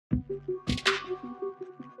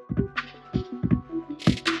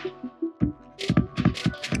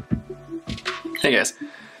Hey guys,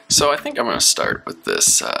 so I think I'm going to start with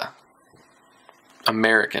this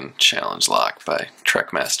American Challenge lock by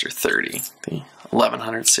Trekmaster30, the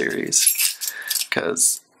 1100 series,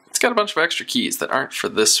 because it's got a bunch of extra keys that aren't for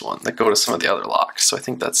this one, that go to some of the other locks, so I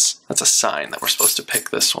think that's a sign that we're supposed to pick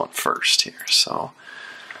this one first here, so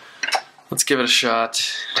let's give it a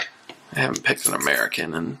shot. I haven't picked an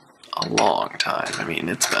American in a long time. I mean,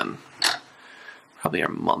 it's been probably a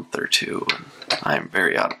month or two, and I'm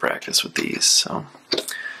very out of practice with these, so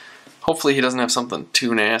hopefully he doesn't have something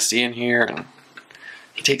too nasty in here and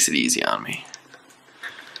he takes it easy on me.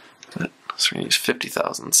 But so we're going to use 50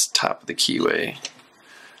 thousandths top of the keyway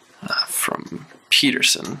from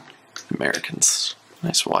Peterson, Americans.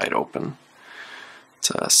 Nice wide open.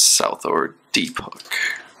 It's a south or deep hook.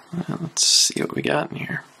 Let's see what we got in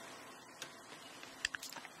here.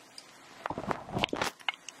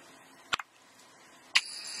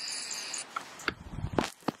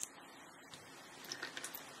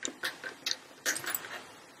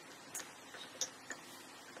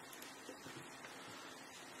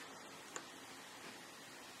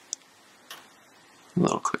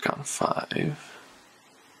 Little click on 5.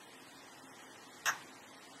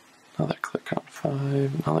 Another click on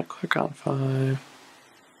 5. Another click on 5.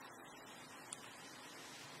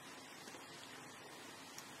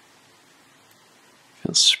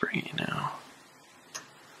 Feels springy now.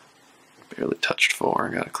 Barely touched 4.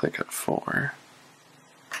 Got to click at 4.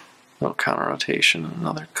 Little counter rotation.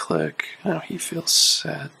 Another click. Now he feels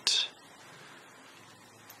set.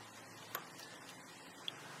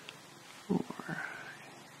 4.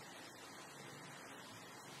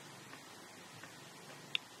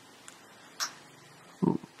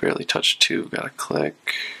 Barely touched 2, got a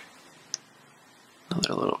click.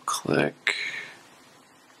 Another little click.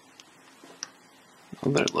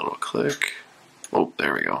 Another little click. Oh,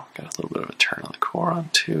 there we go. Got a little bit of a turn on the core on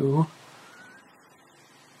 2.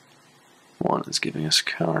 1 is giving us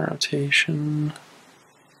counter rotation.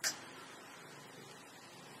 Got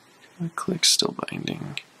a click, still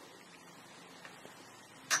binding.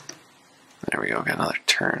 There we go. Got another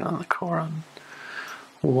turn on the core on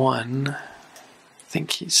 1. I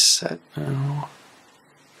think he's set now.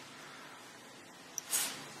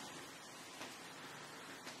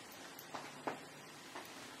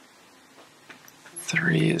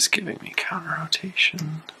 Three is giving me counter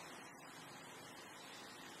rotation.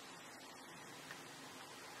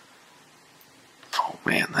 Oh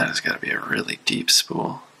man, that has got to be a really deep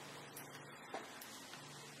spool.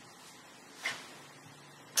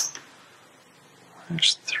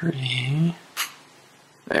 There's 3.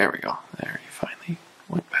 There we go. There, he finally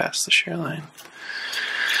went past the shear line.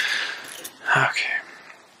 Okay.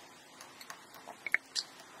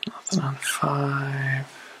 Nothing on 5.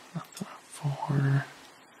 Nothing on 4.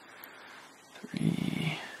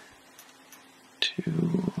 3.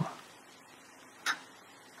 2.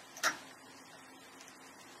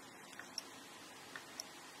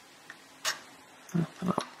 Nothing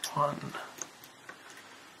on 1.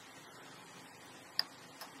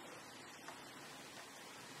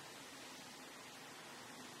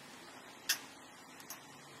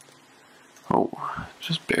 Oh,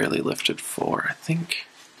 just barely lifted 4. I think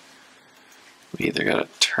we either got a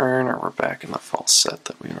turn or we're back in the false set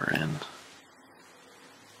that we were in.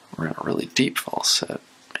 We're in a really deep false set,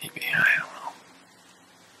 maybe, I don't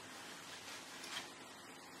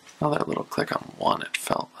know. Another little click on 1, it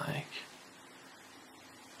felt like.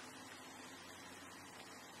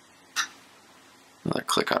 Another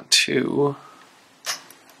click on 2.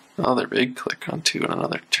 Another big click on 2 and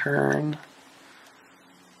another turn.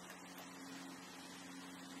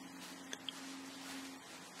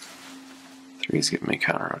 3's giving me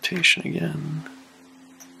counter rotation again.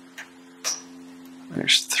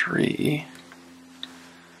 There's 3.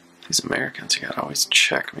 These Americans, you gotta always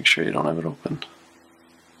check, make sure you don't have it open.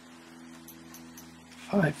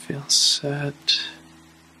 5 feels set.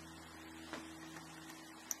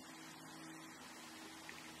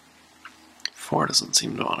 4 doesn't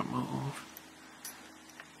seem to want to move.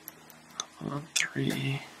 Nothing on 3.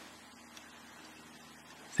 I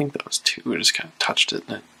think that was 2, we just kind of touched it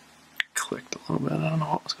and it clicked a little bit. I don't know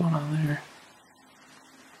what was going on there.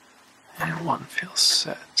 And 1 feels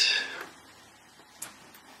set.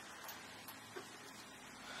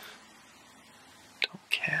 Don't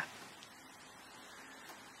cat.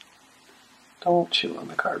 Don't chew on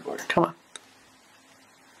the cardboard. Come on.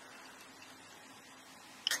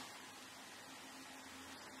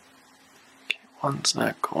 Okay, 1's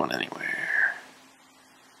not going anywhere.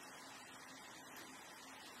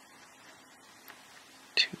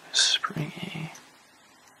 2 is springy.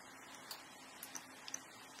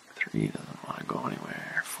 3 doesn't want to go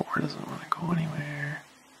anywhere. 4 doesn't want to go go anywhere.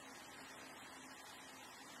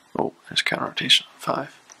 Oh, there's counter rotation on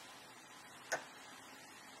 5.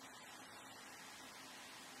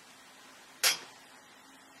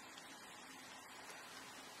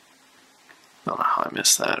 Don't know how I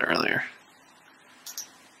missed that earlier.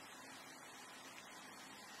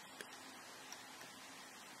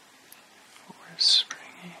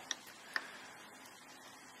 Springy.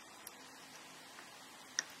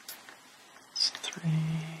 It's 3,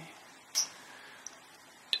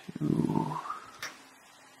 2, 1.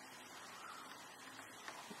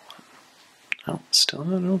 Oh, still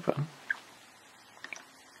not open.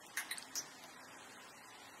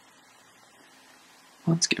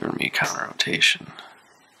 One's giving me counter rotation.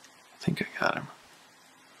 I think I got him.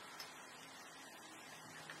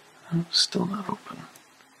 Oh, still not open.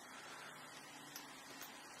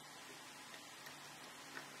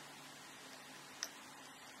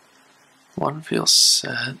 One feels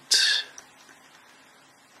set.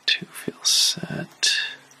 2 feels set.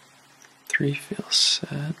 3 feels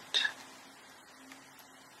set.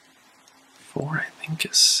 4 I think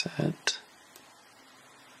is set.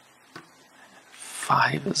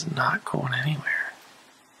 5 is not going anywhere.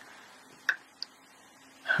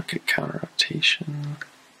 I'll get counter rotation.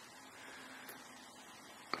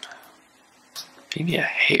 Maybe a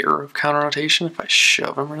hair of counter rotation if I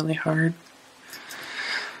shove him really hard.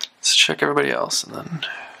 Let's check everybody else, and then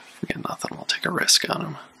if we get nothing, we'll take a risk on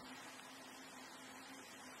him.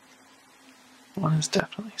 1 is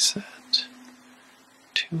definitely set.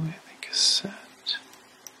 2 I think is set.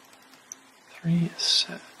 3 is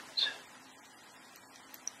set.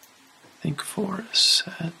 I think 4 is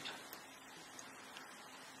set.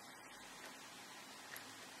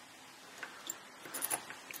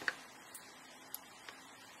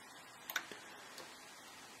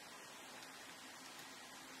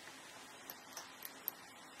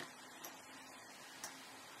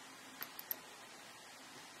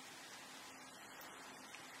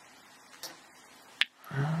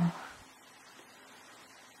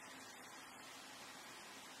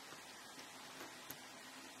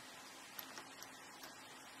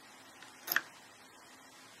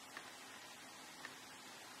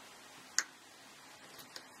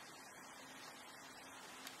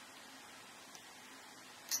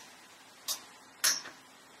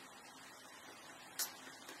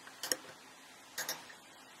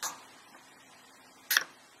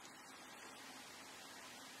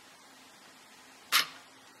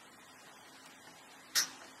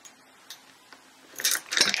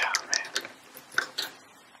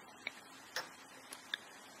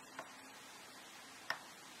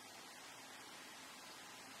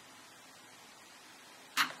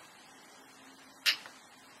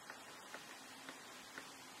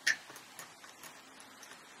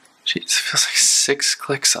 Jeez, it feels like 6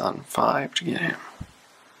 clicks on 5 to get him.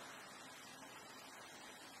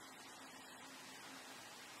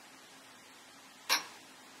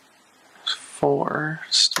 4,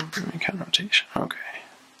 still doing counter rotation. Okay.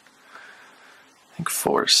 I think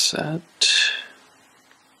 4 is set.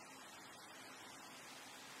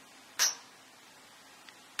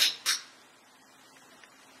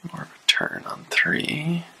 More of a turn on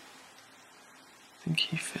 3. I think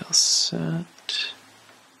he feels set.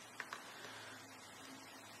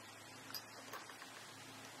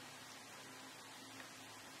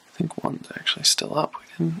 I think 1's actually still up. We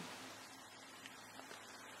didn't.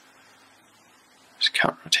 There's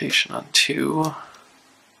counter rotation on 2.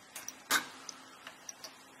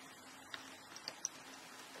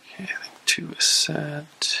 Okay, I think 2 is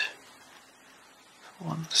set.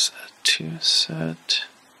 1 is set. 2 is set.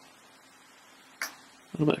 A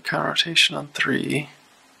little bit of counter rotation on 3.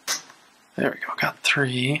 There we go. Got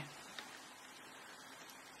 3.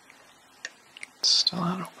 Still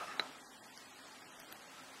not open.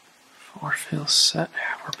 4 feels set.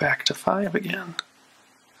 We're back to 5 again.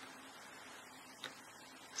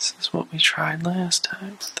 This is what we tried last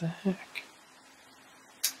time. What the heck?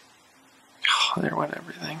 Oh, there went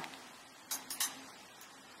everything.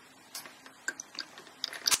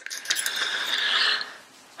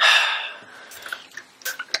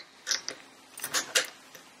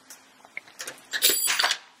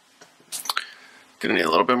 Gonna need a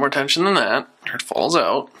little bit more tension than that, or it falls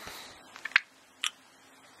out.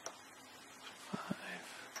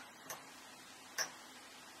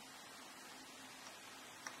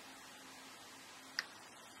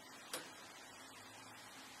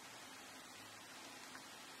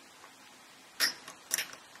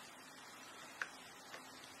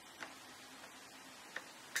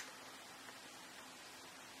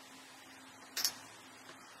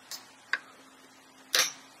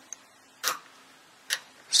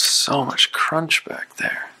 5. so much crunch back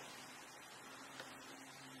there.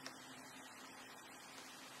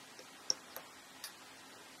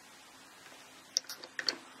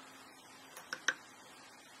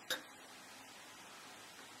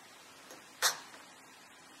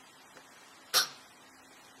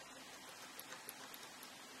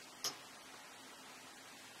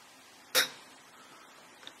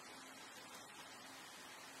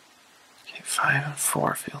 Okay, 5 and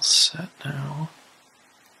 4 feels set now.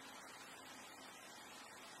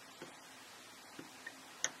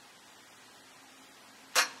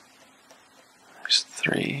 There's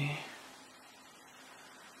 3.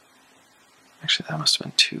 Actually, that must have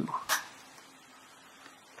been 2.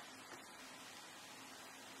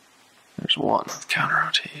 There's 1 with counter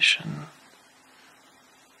rotation.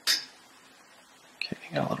 Okay,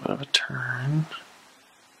 got a little bit of a turn.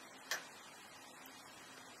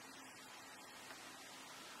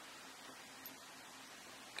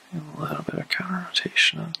 Okay, a little bit of counter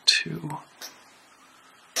rotation on 2.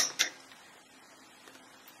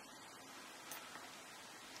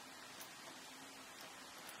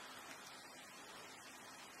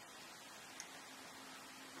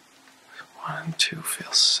 One and 2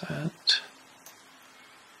 feel set.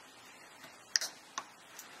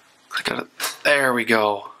 Click on it. There we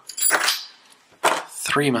go.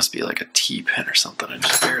 3 must be like a T-pin or something. I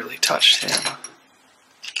just barely touched him.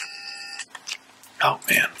 Oh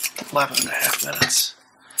man, 11 and a half minutes.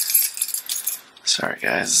 Sorry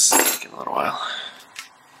guys, this is taking a little while.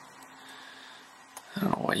 I don't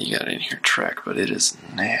know what you got in here, Trek, but it is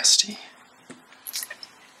nasty.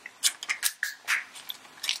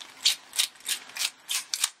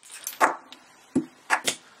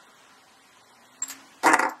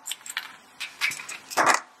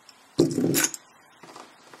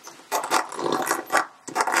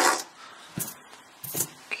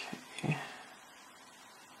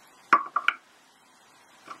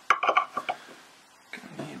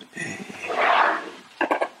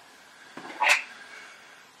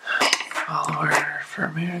 Follower for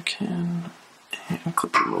American and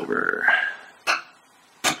clip them over.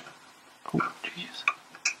 Oh, jeez.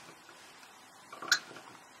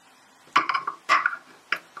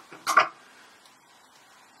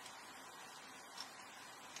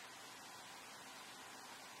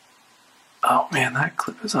 Oh man, that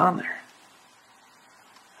clip is on there.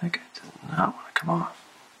 That guy does not want to come off.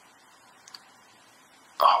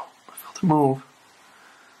 Oh, I felt it move.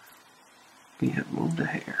 We have moved a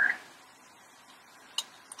hair.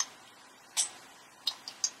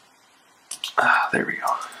 Ah, there we go.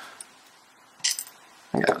 I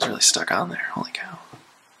think I was really stuck on there. Holy cow.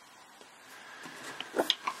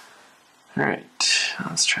 Alright,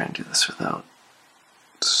 let's try and do this without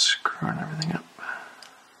screwing everything up.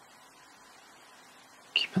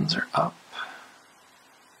 Key-pins are up.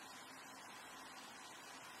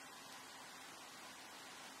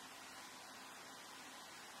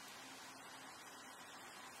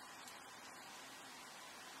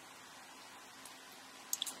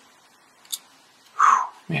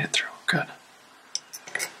 Made it through. Good.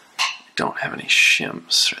 I don't have any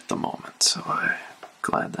shims at the moment, so I'm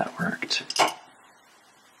glad that worked. Oh,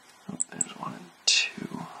 there's 1 and 2.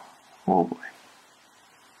 Oh boy.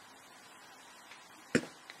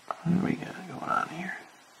 What do we got going on here?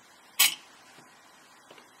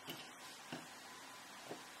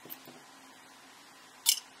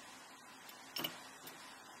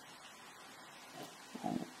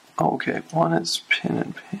 Oh, okay, 1 is pin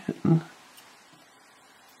and pin.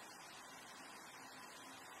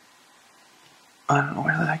 I don't know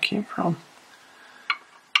where that came from.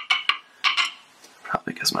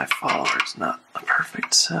 Probably because my follower is not a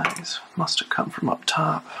perfect size. Must have come from up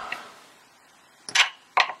top.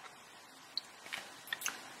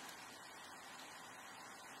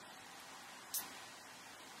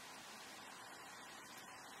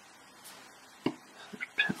 There's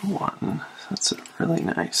pin 1. That's a really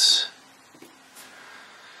nice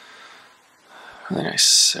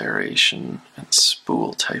serration and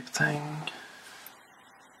spool type thing.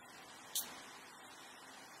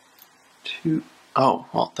 2. Oh,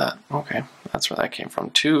 well, okay, that's where that came from.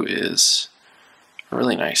 2 is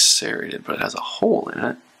really nice serrated, but it has a hole in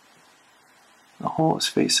it. The hole is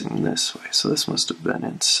facing this way, so this must have been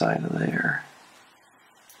inside of there.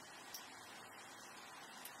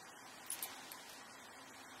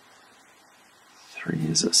 Three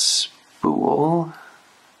is a spool.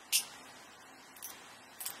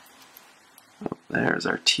 Oh, there's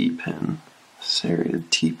our T-pin, serrated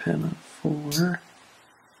T-pin on 4.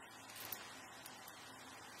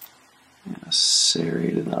 And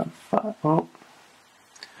serrated on 5. Oh,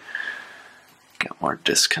 got more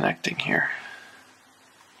disconnecting here.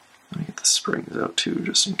 Let me get the springs out too,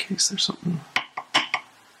 just in case there's something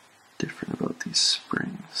different about these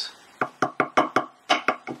springs.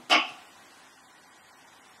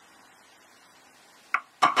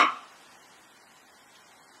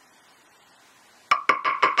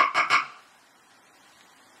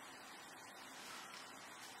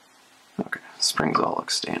 Okay, springs all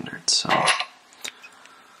look standard, so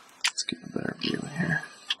let's get a better view here.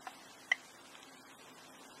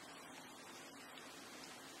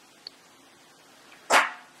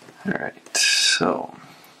 Alright, so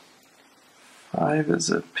 5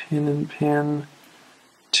 is a pin and pin,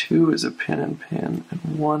 2 is a pin and pin,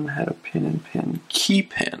 and 1 had a pin and pin key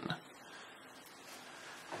pin.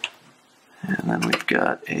 And then we've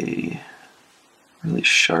got a really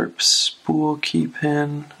sharp spool key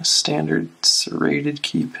pin, a standard serrated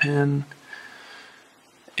key pin,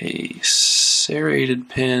 a serrated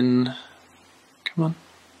pin, come on,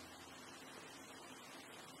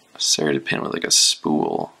 a serrated pin with like a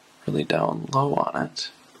spool really down low on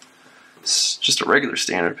it. It's just a regular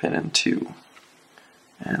standard pin in 2.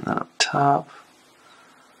 And then up top,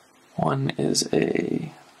 1 is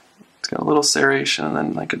it's got a little serration and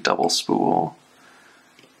then like a double spool.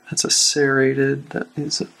 That's a serrated, that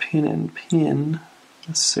is a pin and pin.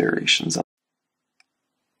 The serration's on.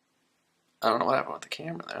 I don't know what happened with the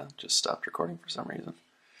camera there, it just stopped recording for some reason.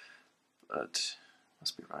 But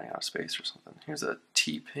must be running out of space or something. Here's a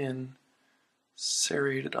T-pin,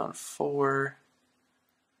 serrated on 4,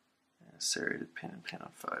 and a serrated pin and pin on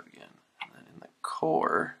 5 again. And then in the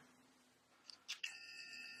core,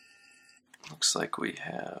 looks like we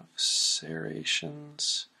have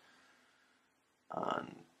serrations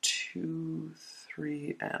on 2,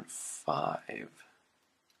 3, and 5.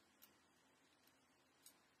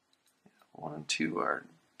 1 and 2 are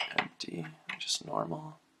empty, just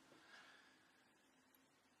normal.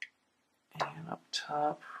 And up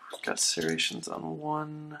top, we've got serrations on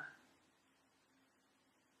 1,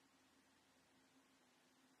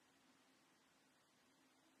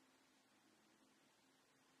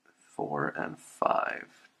 4, and 5.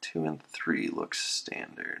 2 and 3 look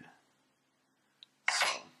standard. So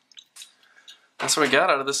that's what we got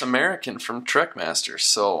out of this American from Trekmaster.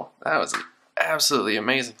 So that was an absolutely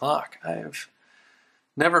amazing lock. I've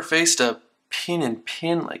never faced a pin and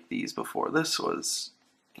pin like these before. This was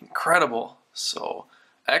incredible. So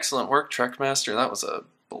excellent work, Trekmaster. That was a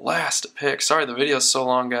blast to pick. Sorry the video's so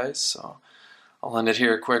long, guys, so I'll end it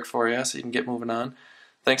here quick for you so you can get moving on.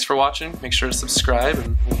 Thanks for watching. Make sure to subscribe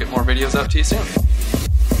and we'll get more videos out to you soon.